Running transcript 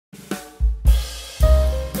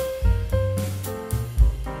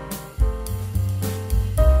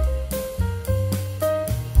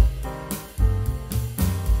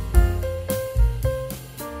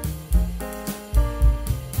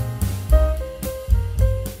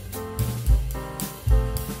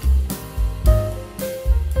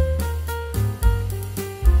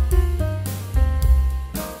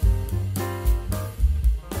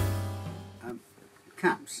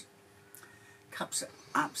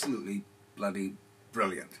absolutely bloody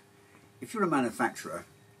brilliant. If you're a manufacturer,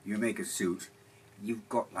 you make a suit, you've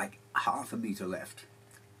got like half a metre left.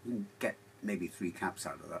 You can get maybe 3 caps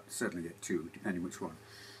out of that, certainly get 2, depending which one.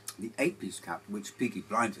 The 8-piece cap, which Peaky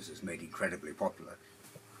Blinders has made incredibly popular,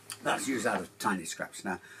 that's used out of tiny scraps.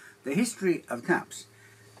 Now, the history of caps,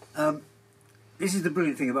 this is the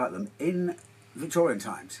brilliant thing about them. In Victorian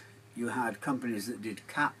times, you had companies that did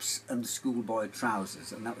caps and schoolboy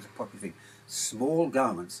trousers, and that was a popular thing. Small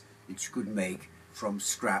garments that you could make from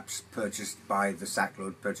scraps purchased by the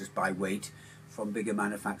sackload, purchased by weight, from bigger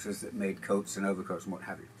manufacturers that made coats and overcoats and what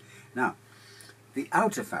have you. Now, the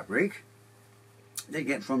outer fabric, they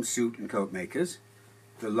get from suit and coat makers.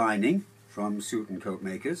 The lining from suit and coat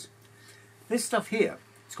makers. This stuff here,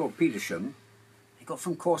 it's called Petersham, they got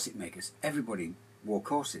from corset makers. Everybody wore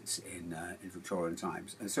corsets in Victorian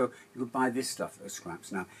times, and so you could buy this stuff as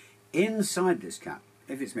scraps. Now, inside this cap,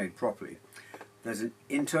 if it's made properly, there's an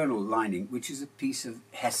internal lining which is a piece of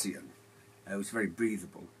hessian. It was very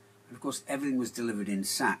breathable. And of course, everything was delivered in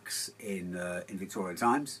sacks in Victorian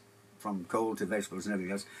times, from coal to vegetables and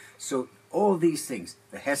everything else. So all these things,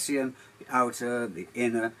 the hessian, the outer, the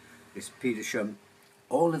inner, this Petersham,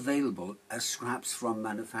 all available as scraps from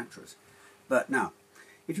manufacturers. But now,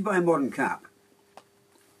 if you buy a modern cap,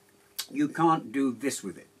 you can't do this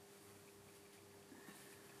with it,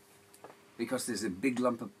 because there's a big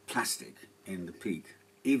lump of plastic in the peak.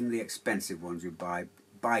 Even the expensive ones you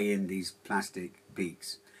buy in these plastic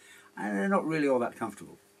peaks, and they're not really all that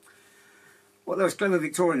comfortable. What those clever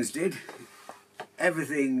Victorians did,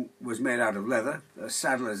 everything was made out of leather. There are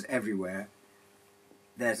saddlers everywhere.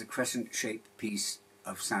 There's a crescent-shaped piece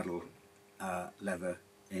of saddle leather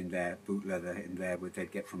in there, boot leather in there, which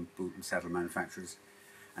they'd get from boot and saddle manufacturers.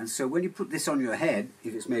 And so when you put this on your head,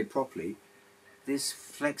 if it's made properly, this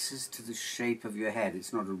flexes to the shape of your head.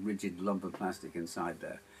 It's not a rigid lump of plastic inside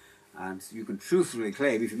there. And you can truthfully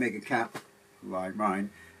claim, if you make a cap like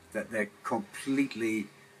mine, that they're completely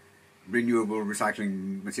renewable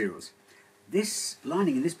recycling materials. This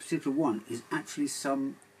lining in this particular one is actually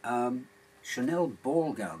some Chanel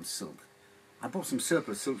ball gown silk. I bought some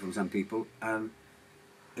surplus silk from some people, and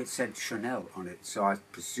it said Chanel on it, so I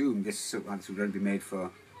presume this silk was going to be made for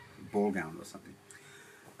a ball gown or something.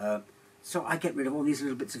 So I get rid of all these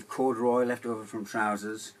little bits of corduroy left over from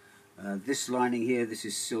trousers. This lining here, this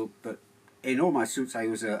is silk, but in all my suits I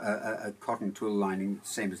use a cotton twill lining,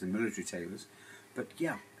 same as the military tailors. But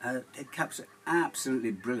yeah, head caps are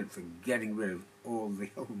absolutely brilliant for getting rid of all the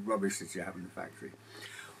old rubbish that you have in the factory.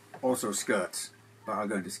 Also skirts, but I'll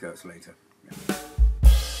go into skirts later. Yeah.